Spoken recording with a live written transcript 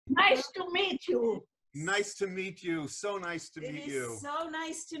Nice to meet you. Nice to meet you. So nice to meet you. So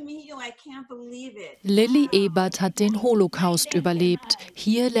nice to meet you. I can't believe it. Lilly Ebert hat den Holocaust überlebt.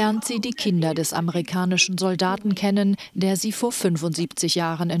 Hier lernt sie die Kinder des amerikanischen Soldaten kennen, der sie vor 75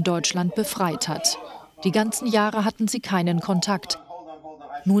 Jahren in Deutschland befreit hat. Die ganzen Jahre hatten sie keinen Kontakt.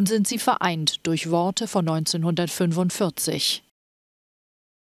 Nun sind sie vereint durch Worte von 1945.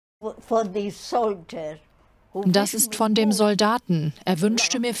 Das ist von dem Soldaten. Er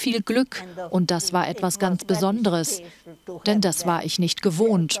wünschte mir viel Glück und das war etwas ganz Besonderes, denn das war ich nicht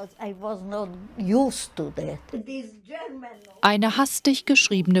gewohnt. Eine hastig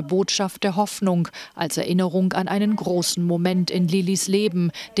geschriebene Botschaft der Hoffnung als Erinnerung an einen großen Moment in Lillys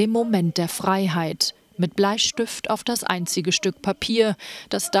Leben, dem Moment der Freiheit. Mit Bleistift auf das einzige Stück Papier,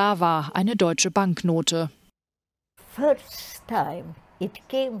 das da war, eine deutsche Banknote.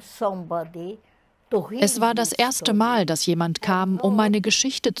 Es war das erste Mal, dass jemand kam, um meine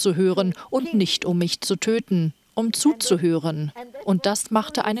Geschichte zu hören und nicht um mich zu töten, um zuzuhören. Und das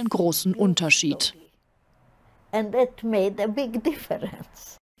machte einen großen Unterschied.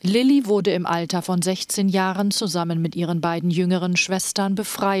 Lilly wurde im Alter von 16 Jahren zusammen mit ihren beiden jüngeren Schwestern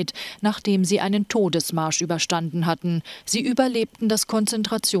befreit, nachdem sie einen Todesmarsch überstanden hatten. Sie überlebten das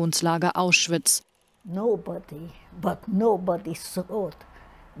Konzentrationslager Auschwitz.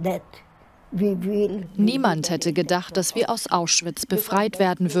 Niemand hätte gedacht, dass wir aus Auschwitz befreit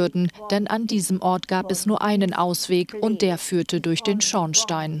werden würden, denn an diesem Ort gab es nur einen Ausweg und der führte durch den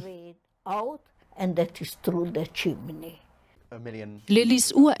Schornstein.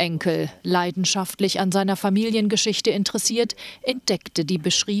 Lillys Urenkel, leidenschaftlich an seiner Familiengeschichte interessiert, entdeckte die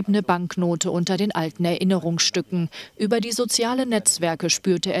beschriebene Banknote unter den alten Erinnerungsstücken. Über die sozialen Netzwerke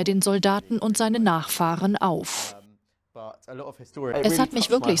spürte er den Soldaten und seine Nachfahren auf. Es hat mich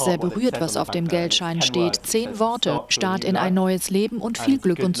wirklich sehr berührt, was auf dem Geldschein steht. 10 Worte, Start in ein neues Leben und viel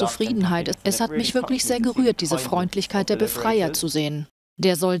Glück und Zufriedenheit. Es hat mich wirklich sehr gerührt, diese Freundlichkeit der Befreier zu sehen.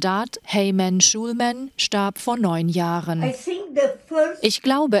 Der Soldat Heyman Schulman starb vor 9 Jahren. Ich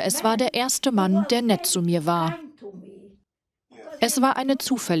glaube, es war der erste Mann, der nett zu mir war. Es war eine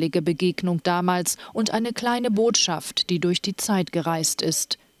zufällige Begegnung damals und eine kleine Botschaft, die durch die Zeit gereist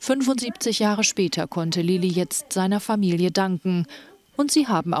ist. 75 Jahre später konnte Lilly jetzt seiner Familie danken. Und sie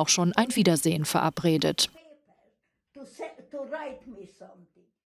haben auch schon ein Wiedersehen verabredet.